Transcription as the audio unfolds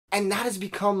and that has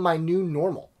become my new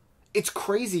normal. It's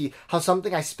crazy how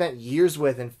something I spent years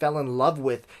with and fell in love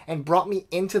with and brought me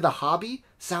into the hobby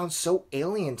sounds so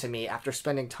alien to me after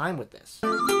spending time with this.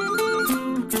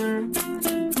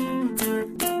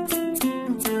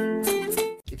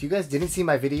 If you guys didn't see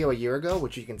my video a year ago,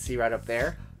 which you can see right up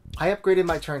there, I upgraded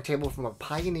my turntable from a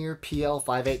Pioneer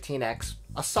PL518X,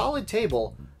 a solid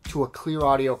table, to a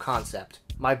Clearaudio Concept.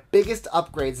 My biggest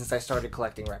upgrade since I started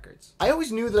collecting records. I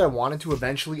always knew that I wanted to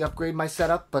eventually upgrade my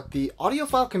setup, but the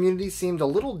audiophile community seemed a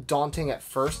little daunting at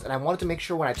first, and I wanted to make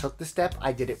sure when I took the step,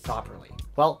 I did it properly.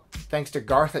 Well, thanks to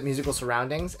Garth at Musical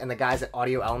Surroundings and the guys at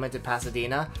Audio Element in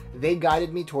Pasadena, they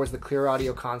guided me towards the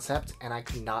Clearaudio Concept, and I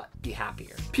could not be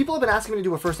happier. People have been asking me to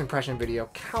do a first impression video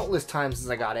countless times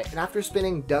since I got it, and after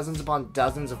spinning dozens upon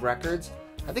dozens of records,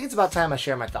 I think it's about time I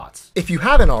share my thoughts. If you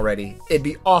haven't already, it'd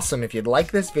be awesome if you'd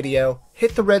like this video,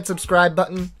 hit the red subscribe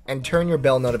button, and turn your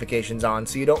bell notifications on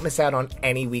so you don't miss out on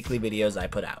any weekly videos I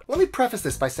put out. Let me preface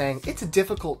this by saying it's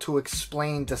difficult to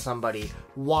explain to somebody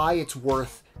why it's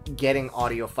worth getting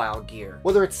audiophile gear.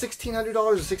 Whether it's $1,600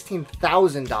 or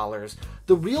 $16,000,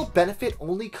 the real benefit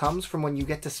only comes from when you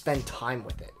get to spend time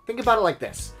with it. Think about it like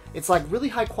this. It's like really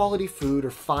high quality food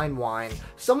or fine wine.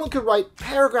 Someone could write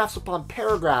paragraphs upon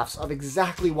paragraphs of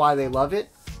exactly why they love it,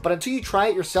 but until you try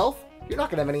it yourself, you're not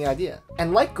gonna have any idea.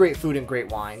 And like great food and great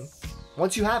wine,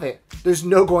 once you have it, there's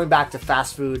no going back to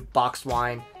fast food, boxed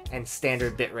wine, and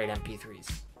standard bitrate MP3s.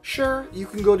 Sure, you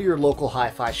can go to your local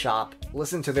hi-fi shop,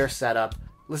 listen to their setup,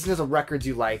 listen to the records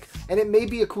you like, and it may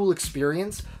be a cool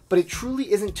experience, but it truly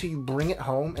isn't till you bring it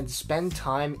home and spend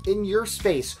time in your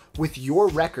space with your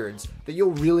records that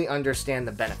you'll really understand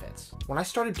the benefits. When I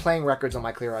started playing records on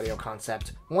my Clearaudio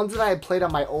Concept, ones that I had played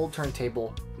on my old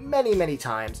turntable many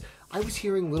times, I was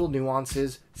hearing little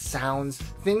nuances, sounds,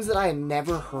 things that I had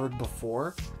never heard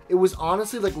before. It was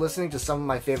honestly like listening to some of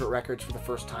my favorite records for the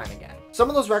first time again. Some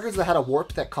of those records that had a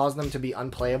warp that caused them to be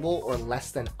unplayable or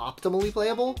less than optimally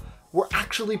playable were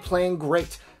actually playing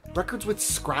great. Records with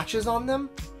scratches on them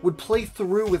would play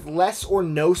through with less or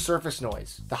no surface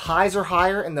noise. The highs are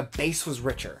higher and the bass was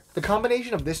richer. The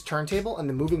combination of this turntable and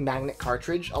the moving magnet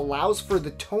cartridge allows for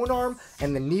the tone arm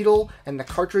and the needle and the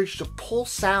cartridge to pull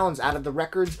sounds out of the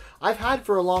records I've had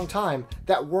for a long time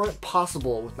that weren't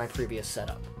possible with my previous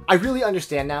setup. I really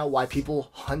understand now why people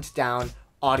hunt down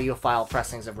audiophile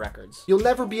pressings of records. You'll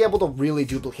never be able to really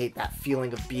duplicate that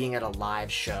feeling of being at a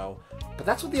live show, but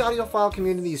that's what the audiophile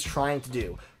community is trying to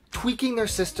do, tweaking their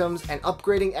systems and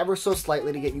upgrading ever so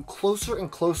slightly to get you closer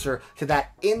and closer to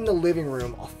that in the living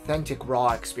room authentic raw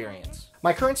experience.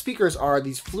 My current speakers are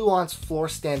these Fluance floor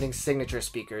standing signature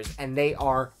speakers, and they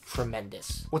are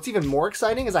tremendous. What's even more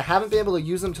exciting is I haven't been able to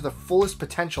use them to the fullest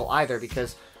potential either,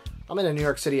 because I'm in a New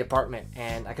York City apartment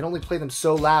and I can only play them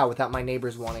so loud without my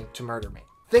neighbors wanting to murder me.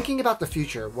 Thinking about the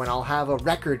future when I'll have a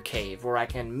record cave where I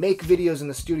can make videos in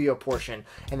the studio portion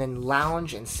and then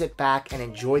lounge and sit back and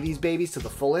enjoy these babies to the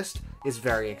fullest is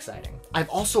very exciting. I've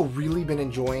also really been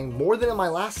enjoying, more than in my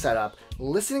last setup,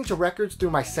 listening to records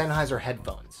through my Sennheiser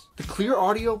headphones. The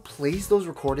Clearaudio plays those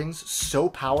recordings so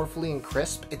powerfully and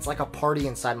crisp, it's like a party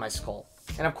inside my skull.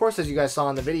 And of course, as you guys saw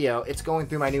in the video, it's going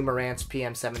through my new Marantz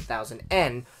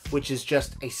PM7000N, which is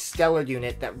just a stellar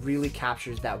unit that really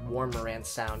captures that warm Marantz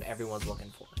sound everyone's looking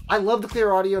for. I love the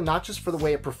Clearaudio not just for the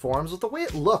way it performs, but the way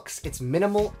it looks. It's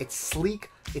minimal, it's sleek,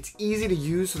 it's easy to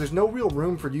use, so there's no real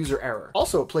room for user error.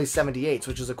 Also, it plays 78s,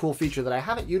 which is a cool feature that I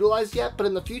haven't utilized yet, but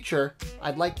in the future,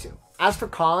 I'd like to. As for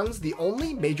cons, the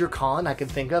only major con I can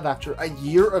think of after a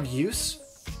year of use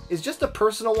is just a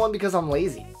personal one because I'm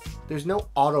lazy. There's no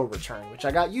auto return, which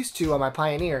I got used to on my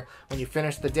Pioneer. When you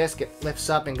finish the disc, it lifts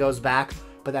up and goes back,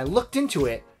 but I looked into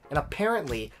it, and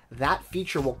apparently that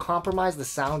feature will compromise the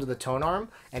sound of the tone arm,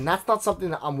 and that's not something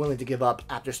that I'm willing to give up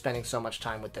after spending so much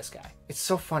time with this guy. It's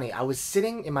so funny, I was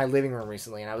sitting in my living room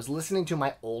recently and I was listening to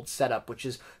my old setup, which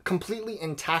is completely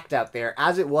intact out there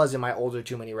as it was in my older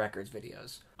Too Many Records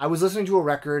videos. I was listening to a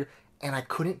record and I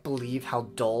couldn't believe how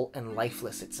dull and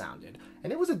lifeless it sounded.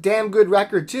 And it was a damn good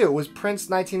record too. It was Prince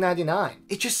 1999.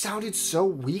 It just sounded so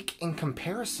weak in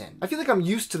comparison. I feel like I'm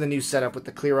used to the new setup with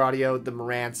the Clearaudio, the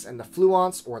Marantz, and the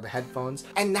Fluance, or the headphones,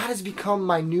 and that has become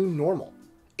my new normal.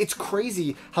 It's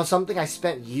crazy how something I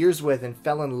spent years with and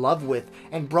fell in love with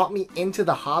and brought me into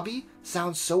the hobby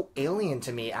sounds so alien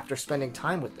to me after spending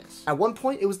time with this. At one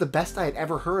point, it was the best I had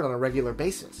ever heard on a regular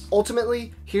basis.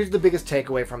 Ultimately, here's the biggest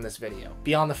takeaway from this video,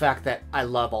 beyond the fact that I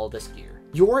love all this gear.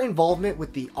 Your involvement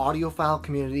with the audiophile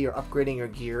community or upgrading your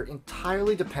gear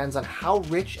entirely depends on how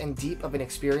rich and deep of an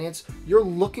experience you're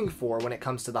looking for when it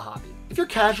comes to the hobby. If you're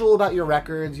casual about your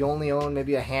records, you only own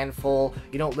maybe a handful,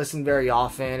 you don't listen very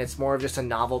often, it's more of just a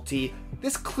novelty,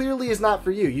 this clearly is not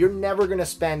for you. You're never gonna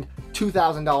spend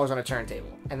 $2,000 on a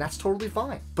turntable, and that's totally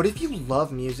fine. But if you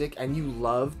love music and you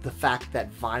love the fact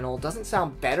that vinyl doesn't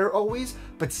sound better always,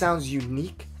 but sounds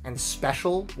unique and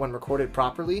special when recorded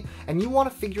properly, and you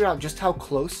want to figure out just how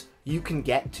close you can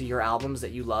get to your albums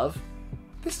that you love,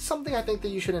 this is something I think that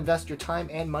you should invest your time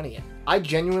and money in. I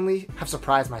genuinely have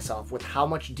surprised myself with how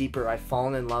much deeper I've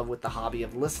fallen in love with the hobby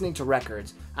of listening to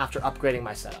records after upgrading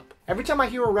my setup. Every time I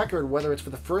hear a record, whether it's for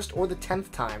the first or the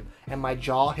 10th time, and my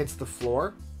jaw hits the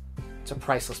floor, it's a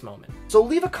priceless moment. So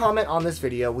leave a comment on this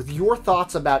video with your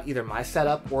thoughts about either my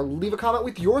setup, or leave a comment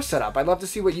with your setup. I'd love to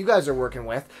see what you guys are working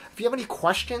with. If you have any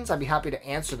questions, I'd be happy to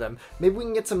answer them. Maybe we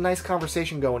can get some nice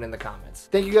conversation going in the comments.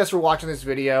 Thank you guys for watching this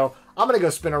video. I'm gonna go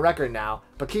spin a record now,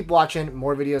 but keep watching,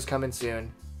 more videos coming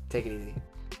soon. Take it easy.